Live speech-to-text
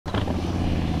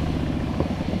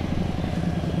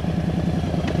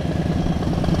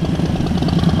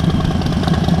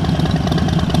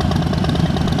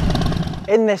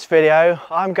In this video,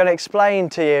 I'm going to explain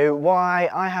to you why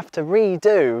I have to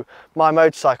redo my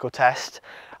motorcycle test,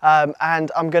 and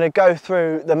I'm going to go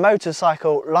through the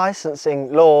motorcycle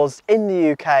licensing laws in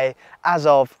the UK as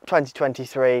of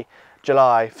 2023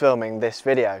 July, filming this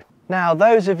video. Now,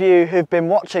 those of you who've been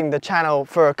watching the channel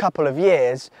for a couple of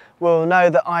years will know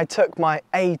that I took my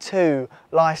A2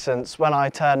 license when I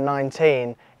turned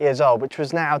 19 years old, which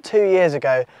was now 2 years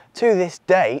ago to this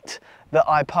date that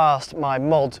I passed my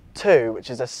Mod 2, which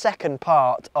is a second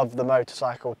part of the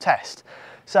motorcycle test.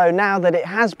 So now that it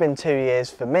has been 2 years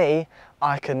for me,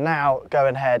 I can now go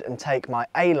ahead and take my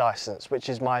A license, which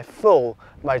is my full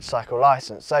motorcycle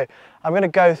license. So I'm going to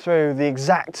go through the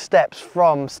exact steps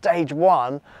from stage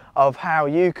 1 of how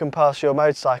you can pass your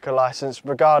motorcycle license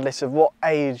regardless of what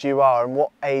age you are and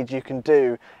what age you can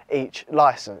do each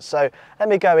license. So let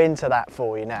me go into that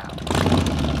for you now.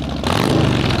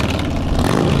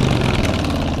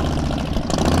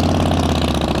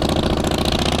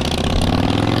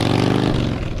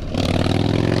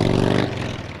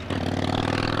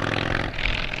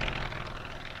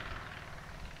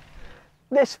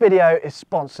 This video is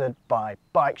sponsored by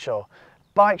BikeSure.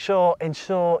 BikeSure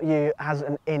insure you as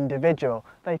an individual.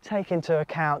 They take into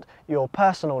account your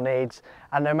personal needs,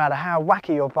 and no matter how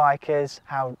wacky your bike is,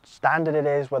 how standard it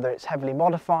is, whether it's heavily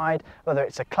modified, whether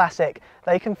it's a classic,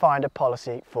 they can find a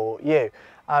policy for you.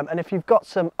 And if you've got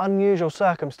some unusual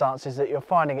circumstances that you're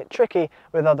finding it tricky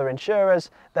with other insurers,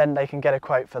 then they can get a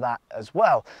quote for that as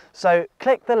well. So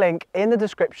click the link in the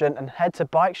description and head to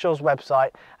BikeSure's website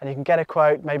and you can get a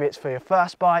quote. Maybe it's for your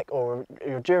first bike or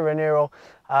your due renewal,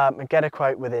 and get a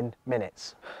quote within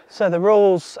minutes. So the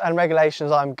rules and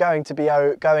regulations I'm going to be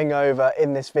going over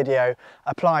in this video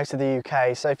apply to the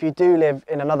UK. So if you do live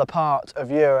in another part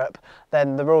of Europe,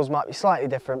 then the rules might be slightly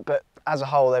different, but as a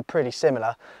whole they're pretty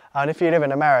similar. And if you live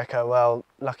in America, well,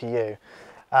 lucky you.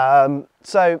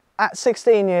 So at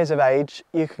 16 years of age,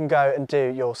 you can go and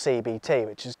do your CBT,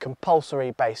 which is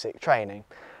compulsory basic training.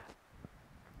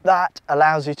 That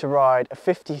allows you to ride a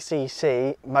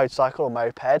 50cc motorcycle or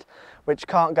moped, which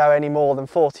can't go any more than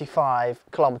 45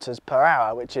 kilometers per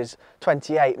hour, which is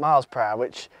 28 miles per hour,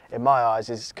 which in my eyes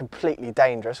is completely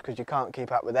dangerous because you can't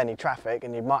keep up with any traffic,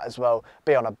 and you might as well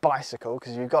be on a bicycle,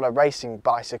 because you've got a racing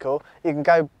bicycle, you can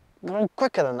go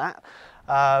quicker than that.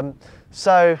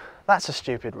 So that's a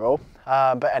stupid rule,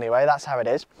 but anyway, that's how it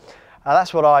is.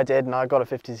 That's what I did, and I got a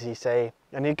 50cc,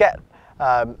 and you get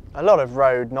a lot of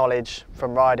road knowledge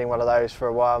from riding one of those for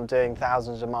a while, doing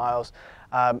thousands of miles.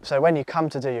 So when you come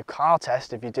to do your car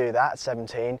test, if you do that at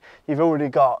 17, you've already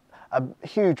got a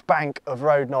huge bank of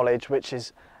road knowledge, which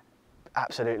is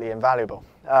absolutely invaluable.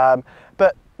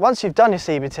 But once you've done your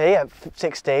CBT at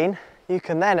 16, you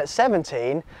can then at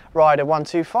 17 ride a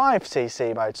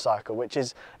 125cc motorcycle, which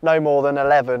is no more than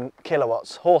 11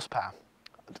 kilowatts horsepower,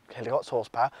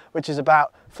 which is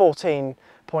about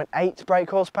 14.8 brake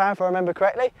horsepower, if I remember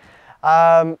correctly.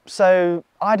 So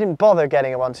I didn't bother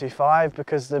getting a 125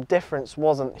 because the difference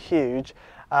wasn't huge,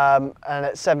 and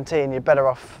at 17 you're better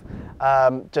off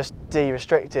just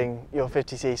de-restricting your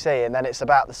 50cc, and then it's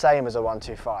about the same as a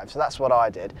 125. So that's what I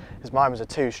did, because mine was a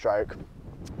 2-stroke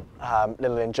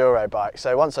little enduro bike.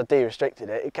 So once I de-restricted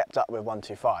it, it kept up with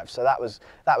 125. So that was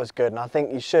good, and I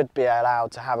think you should be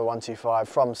allowed to have a 125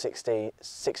 from 16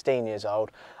 years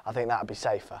old. I think that would be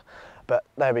safer, but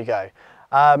there we go.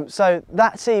 So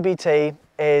that CBT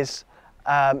is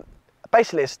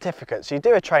basically a certificate. So you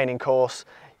do a training course,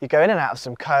 you go in and out of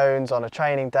some cones on a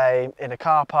training day in a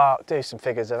car park, do some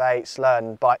figures of 8s,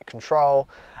 learn bike control,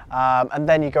 and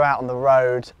then you go out on the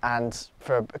road and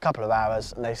for a couple of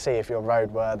hours, and they see if you're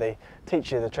roadworthy,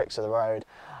 teach you the tricks of the road,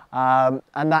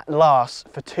 and that lasts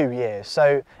for 2 years.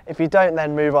 So if you don't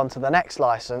then move on to the next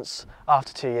license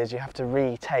after 2 years, you have to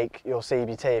retake your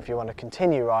CBT if you want to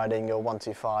continue riding your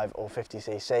 125 or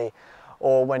 50cc,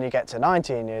 or when you get to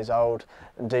 19 years old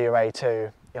and do your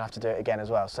A2, you'll have to do it again as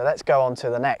well. So let's go on to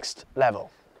the next level.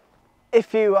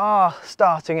 If you are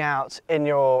starting out in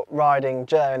your riding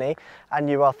journey and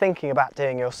you are thinking about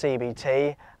doing your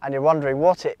CBT and you're wondering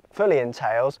what it fully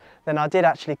entails, then I did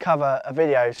actually cover a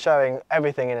video showing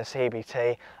everything in a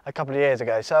CBT a couple of years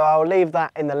ago. So I'll leave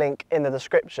that in the link in the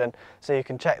description so you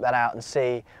can check that out and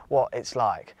see what it's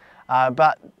like.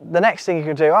 But the next thing you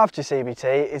can do after your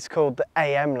CBT is called the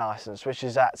AM license, which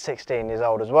is at 16 years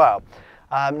old as well.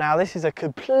 Now this is a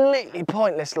completely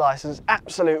pointless license,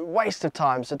 absolute waste of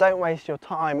time, so don't waste your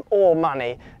time or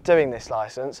money doing this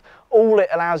license. All it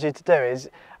allows you to do is,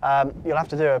 you'll have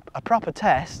to do a proper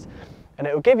test, and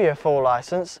it will give you a full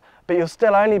license, but you'll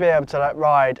still only be able to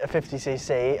ride a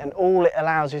 50cc, and all it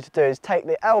allows you to do is take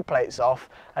the L plates off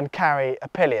and carry a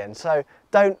pillion. So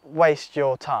don't waste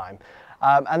your time.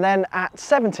 And then at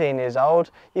 17 years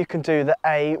old, you can do the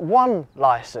A1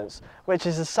 licence, which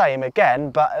is the same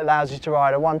again, but allows you to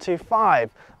ride a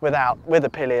 125 with a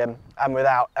pillion and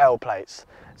without L plates.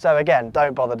 So again,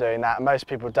 don't bother doing that. Most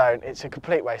people don't. It's a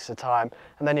complete waste of time.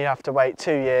 And then you have to wait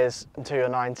 2 years until you're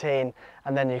 19,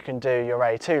 and then you can do your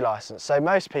A2 licence. So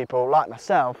most people, like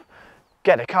myself,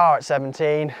 get a car at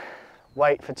 17,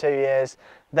 wait for 2 years,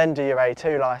 then do your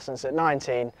A2 licence at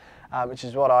 19, which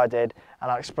is what I did, and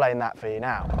I'll explain that for you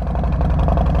now.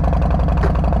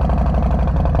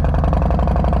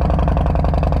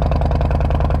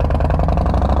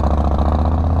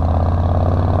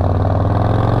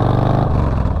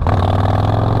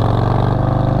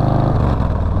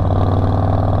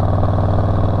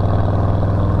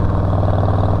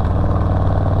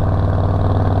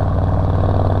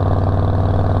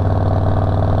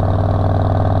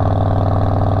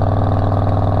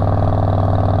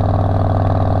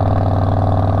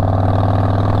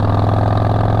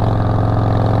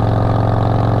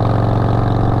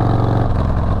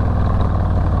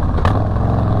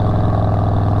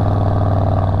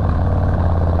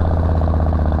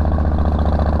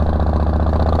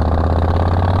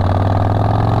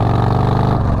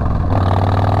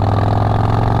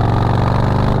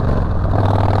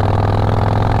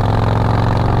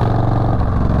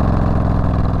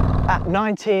 At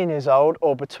 19 years old,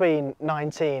 or between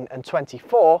 19 and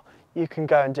 24, you can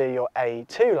go and do your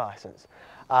A2 licence.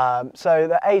 So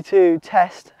the A2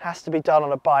 test has to be done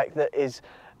on a bike that is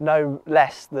no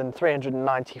less than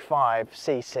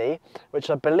 395cc, which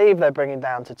I believe they're bringing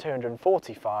down to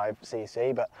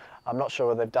 245cc, but I'm not sure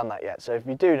whether they've done that yet. So if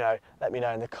you do know, let me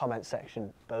know in the comment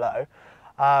section below.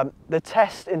 The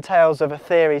test entails of a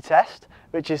theory test,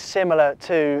 which is similar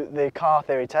to the car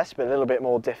theory test, but a little bit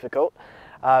more difficult.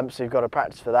 So you've got to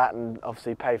practice for that and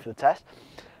obviously pay for the test.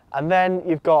 And then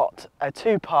you've got a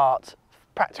two-part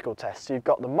practical test. So you've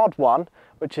got the Mod 1,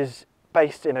 which is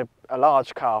based in a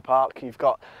large car park. You've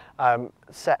got a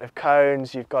set of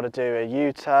cones, you've got to do a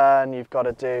U-turn, you've got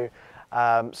to do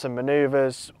some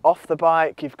manoeuvres off the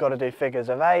bike, you've got to do figures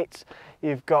of 8,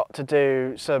 you've got to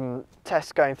do some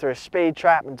tests going through a speed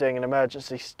trap and doing an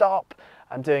emergency stop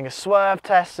and doing a swerve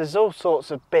test. There's all sorts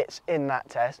of bits in that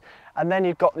test. And then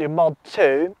you've got your Mod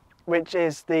 2, which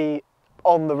is the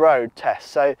on-the-road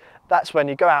test. So that's when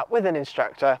you go out with an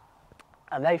instructor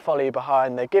and they follow you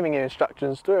behind, they're giving you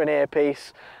instructions through an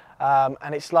earpiece,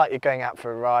 and it's like you're going out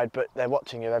for a ride, but they're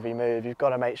watching your every move. You've got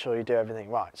to make sure you do everything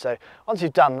right. So once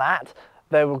you've done that,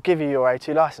 they will give you your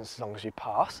A2 licence as long as you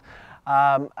pass.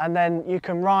 And then you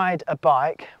can ride a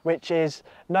bike which is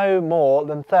no more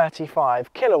than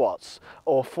 35 kilowatts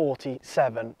or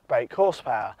 47 brake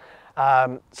horsepower.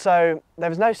 So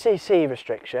there's no cc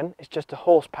restriction, it's just a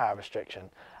horsepower restriction.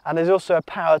 And there's also a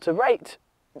power to weight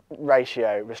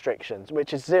ratio restrictions,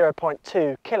 which is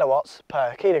 0.2 kilowatts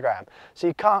per kilogram. So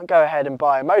you can't go ahead and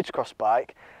buy a motocross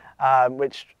bike,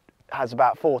 which has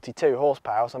about 42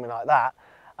 horsepower, something like that,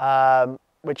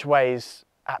 which weighs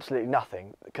absolutely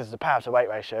nothing because the power to weight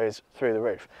ratio is through the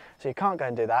roof. So you can't go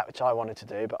and do that, which I wanted to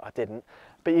do, but I didn't.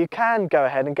 But you can go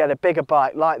ahead and get a bigger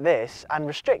bike like this and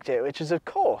restrict it, which is of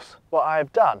course what I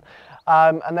have done.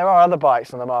 And there are other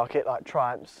bikes on the market like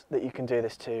Triumphs that you can do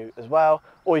this to as well,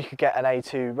 or you could get an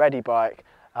A2 ready bike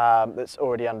that's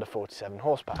already under 47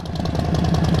 horsepower.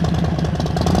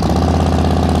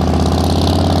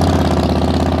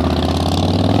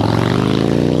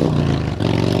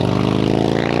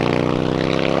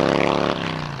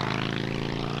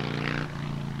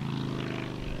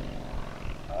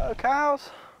 Cows.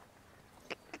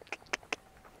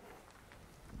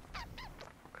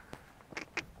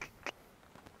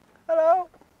 Hello.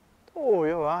 Oh,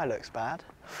 your eye looks bad.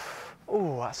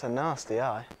 Oh, that's a nasty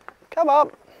eye. Come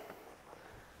up.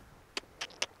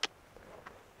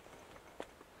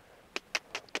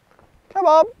 Come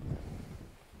up.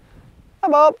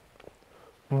 Come up.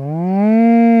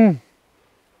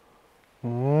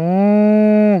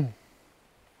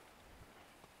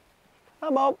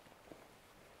 Come up.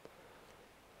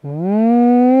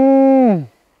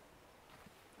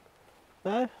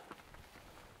 No?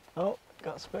 Oh,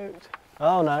 got spooked.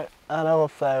 Oh no, and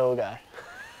off they all go.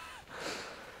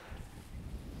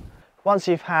 Once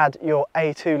you've had your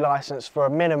A2 licence for a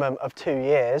minimum of 2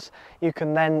 years, you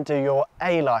can then do your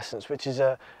A licence, which is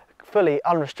a fully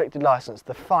unrestricted licence,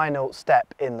 the final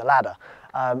step in the ladder.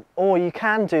 Or you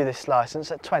can do this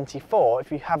licence at 24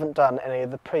 if you haven't done any of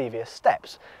the previous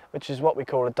steps, which is what we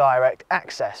call a direct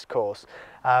access course.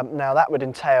 Now that would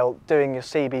entail doing your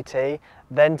CBT,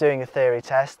 then doing a theory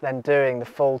test, then doing the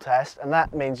full test, and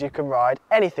that means you can ride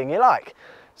anything you like.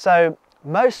 So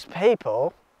most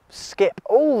people skip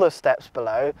all the steps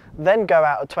below, then go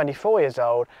out at 24 years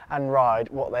old and ride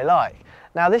what they like.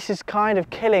 Now this is kind of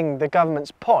killing the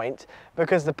government's point,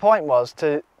 because the point was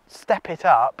to step it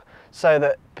up so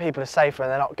that people are safer and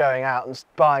they're not going out and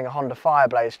buying a Honda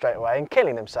Fireblade straight away and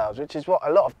killing themselves, which is what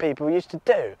a lot of people used to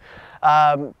do.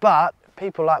 But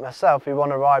people like myself who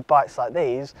want to ride bikes like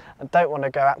these and don't want to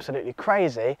go absolutely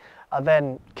crazy are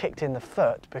then kicked in the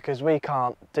foot, because we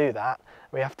can't do that.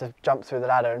 We have to jump through the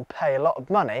ladder and pay a lot of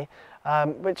money,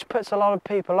 which puts a lot of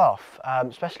people off,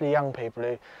 especially young people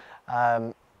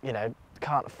who you know,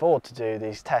 can't afford to do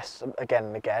these tests again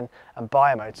and again and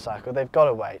buy a motorcycle. They've got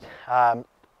to wait.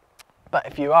 But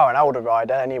if you are an older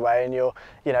rider anyway, and you're,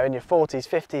 you know, in your 40s,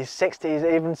 50s,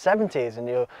 60s, even 70s,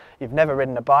 and you've never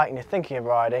ridden a bike and you're thinking of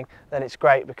riding, then it's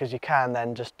great, because you can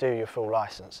then just do your full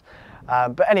license.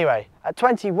 But anyway, at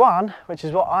 21, which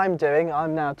is what I'm doing,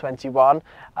 I'm now 21,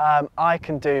 I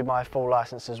can do my full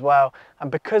license as well. And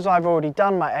because I've already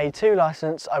done my A2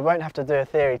 license, I won't have to do a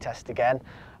theory test again.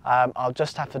 I'll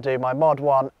just have to do my Mod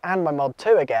 1 and my Mod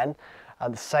 2 again.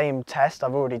 The same test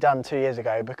I've already done 2 years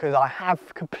ago, because I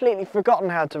have completely forgotten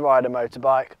how to ride a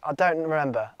motorbike. I don't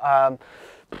remember.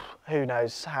 Who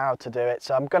knows how to do it,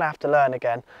 so I'm going to have to learn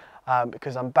again,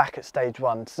 because I'm back at stage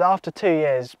 1. So after 2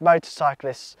 years,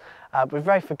 motorcyclists, we're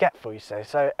very forgetful, you see.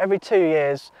 So every 2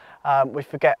 years we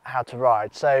forget how to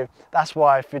ride. So that's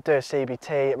why if you do a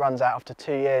CBT, it runs out after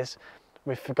 2 years.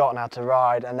 We've forgotten how to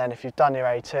ride, and then if you've done your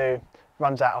A2,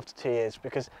 runs out after 2 years,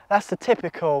 because that's the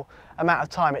typical amount of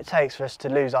time it takes for us to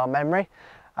lose our memory.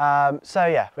 So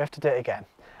yeah, we have to do it again.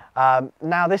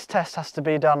 Now this test has to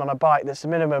be done on a bike that's a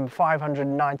minimum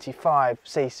 595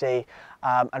 cc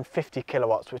and 50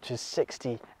 kilowatts, which is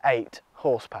 68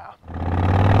 horsepower.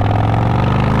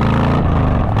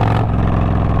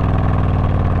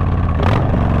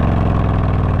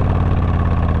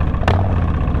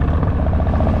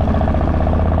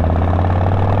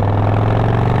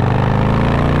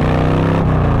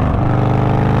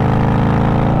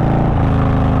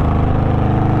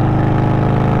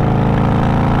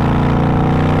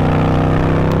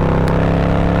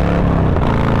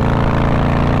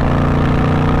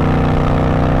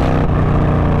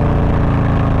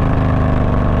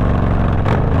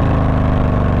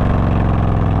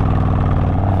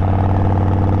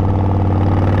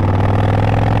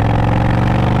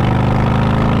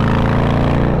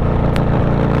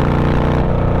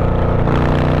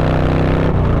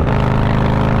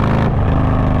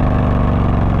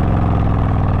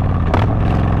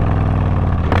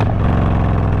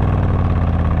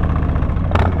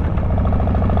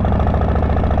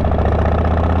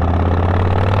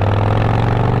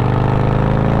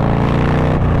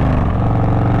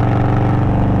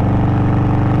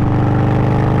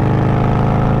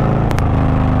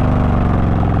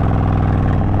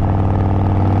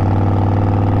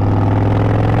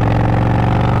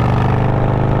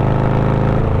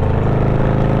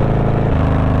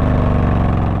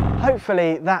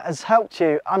 Hopefully that has helped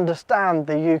you understand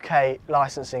the UK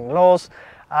licensing laws.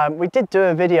 We did do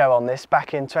a video on this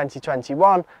back in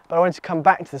 2021, but I wanted to come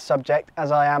back to the subject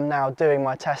as I am now doing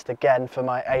my test again for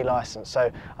my A licence.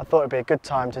 So I thought it'd be a good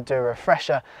time to do a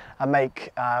refresher and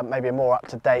make maybe a more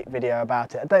up-to-date video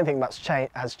about it. I don't think much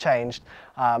has changed,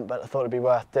 but I thought it'd be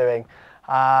worth doing.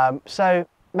 So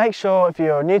make sure, if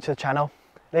you're new to the channel,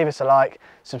 leave us a like,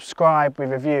 subscribe. We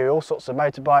review all sorts of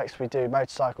motorbikes, we do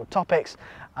motorcycle topics,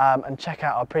 and check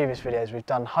out our previous videos. We've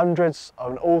done hundreds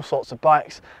on all sorts of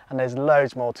bikes, and there's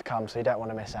loads more to come, so you don't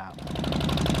want to miss out.